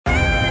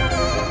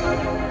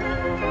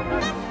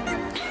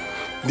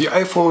The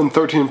iPhone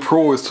 13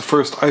 Pro is the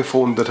first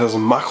iPhone that has a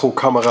macro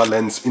camera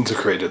lens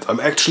integrated.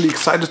 I'm actually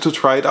excited to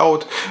try it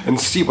out and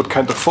see what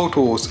kind of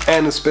photos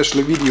and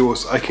especially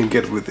videos I can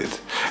get with it.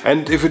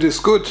 And if it is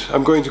good,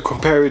 I'm going to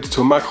compare it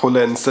to a macro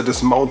lens that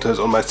is mounted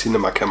on my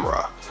cinema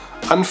camera.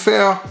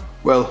 Unfair?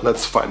 Well,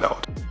 let's find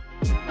out.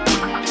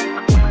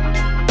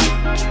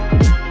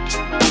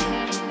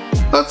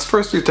 Let's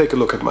firstly take a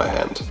look at my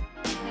hand.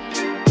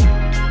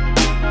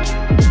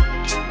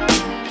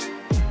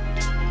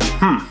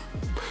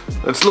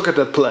 Let's look at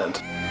that plant.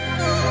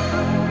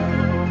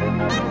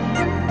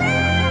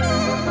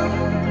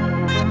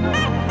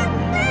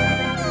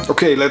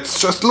 Okay,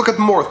 let's just look at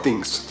more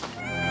things.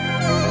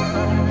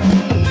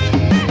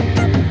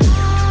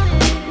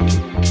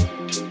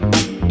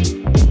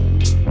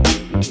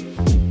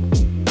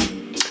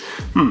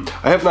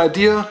 I have an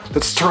idea.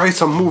 Let's try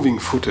some moving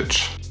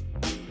footage.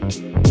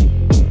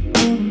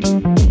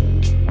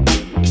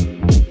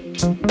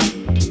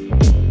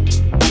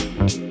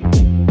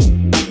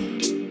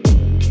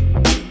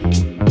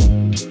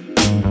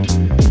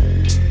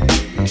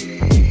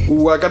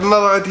 I got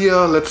another idea.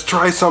 Let's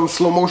try some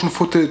slow motion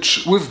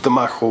footage with the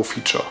macro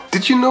feature.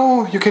 Did you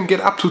know you can get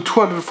up to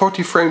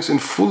 240 frames in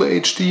full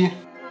HD?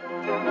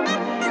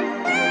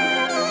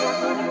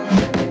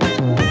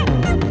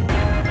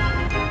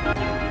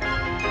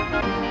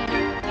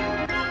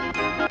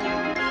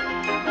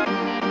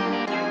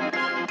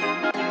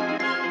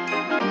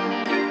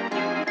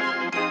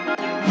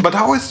 But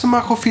how is the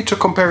macro feature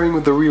comparing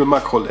with the real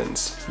macro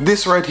lens?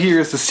 This right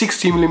here is the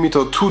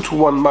 60mm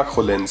 2:1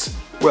 macro lens.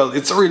 Well,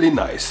 it's really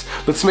nice.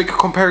 Let's make a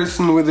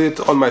comparison with it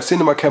on my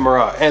cinema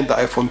camera and the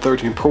iPhone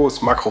 13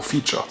 Pro's macro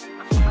feature.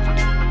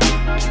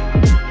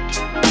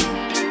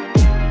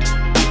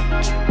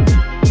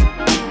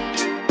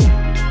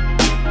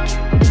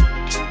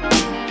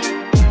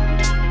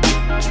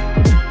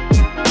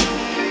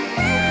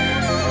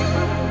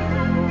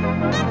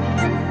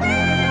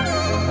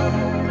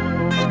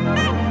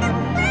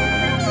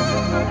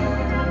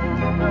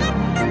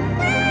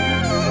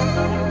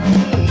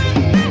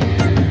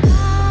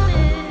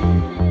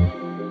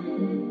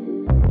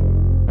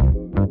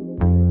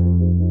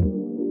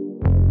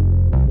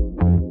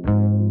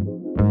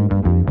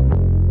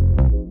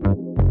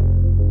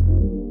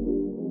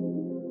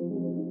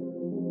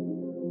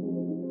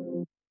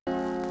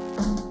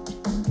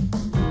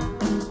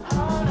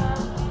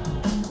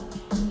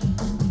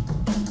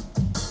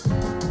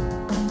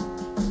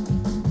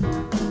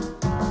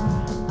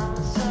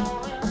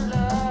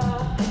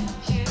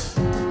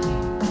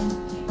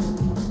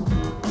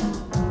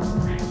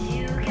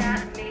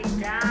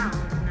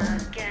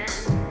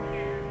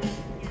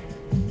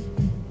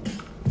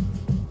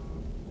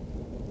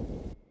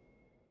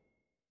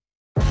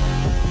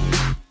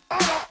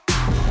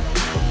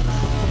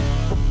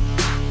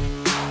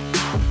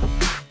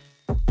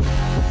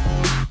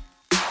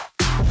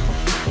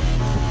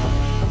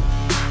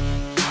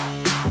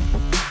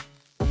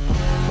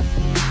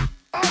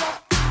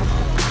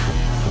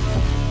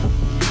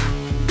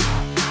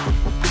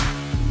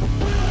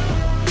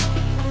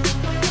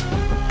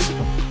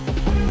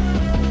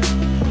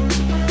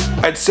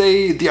 I'd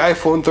say the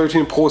iPhone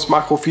 13 Pro's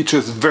macro feature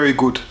is very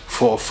good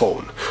for a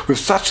phone. With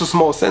such a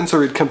small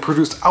sensor, it can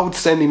produce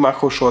outstanding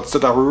macro shots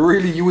that are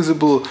really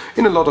usable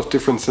in a lot of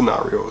different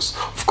scenarios.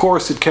 Of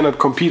course, it cannot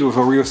compete with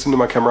a real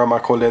cinema camera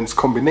macro lens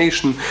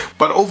combination,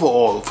 but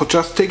overall, for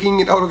just taking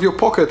it out of your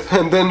pocket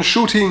and then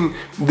shooting,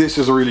 this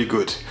is really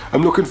good.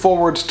 I'm looking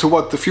forward to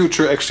what the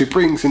future actually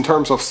brings in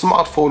terms of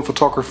smartphone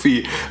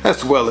photography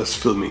as well as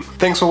filming.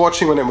 Thanks for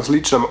watching. My name was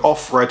Leech. I'm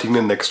off writing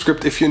the next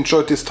script. If you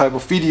enjoyed this type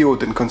of video,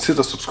 then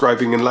consider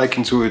subscribing and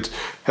liking to it.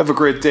 Have a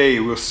great day.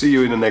 We'll see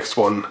you in the next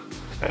one,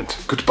 and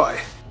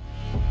goodbye.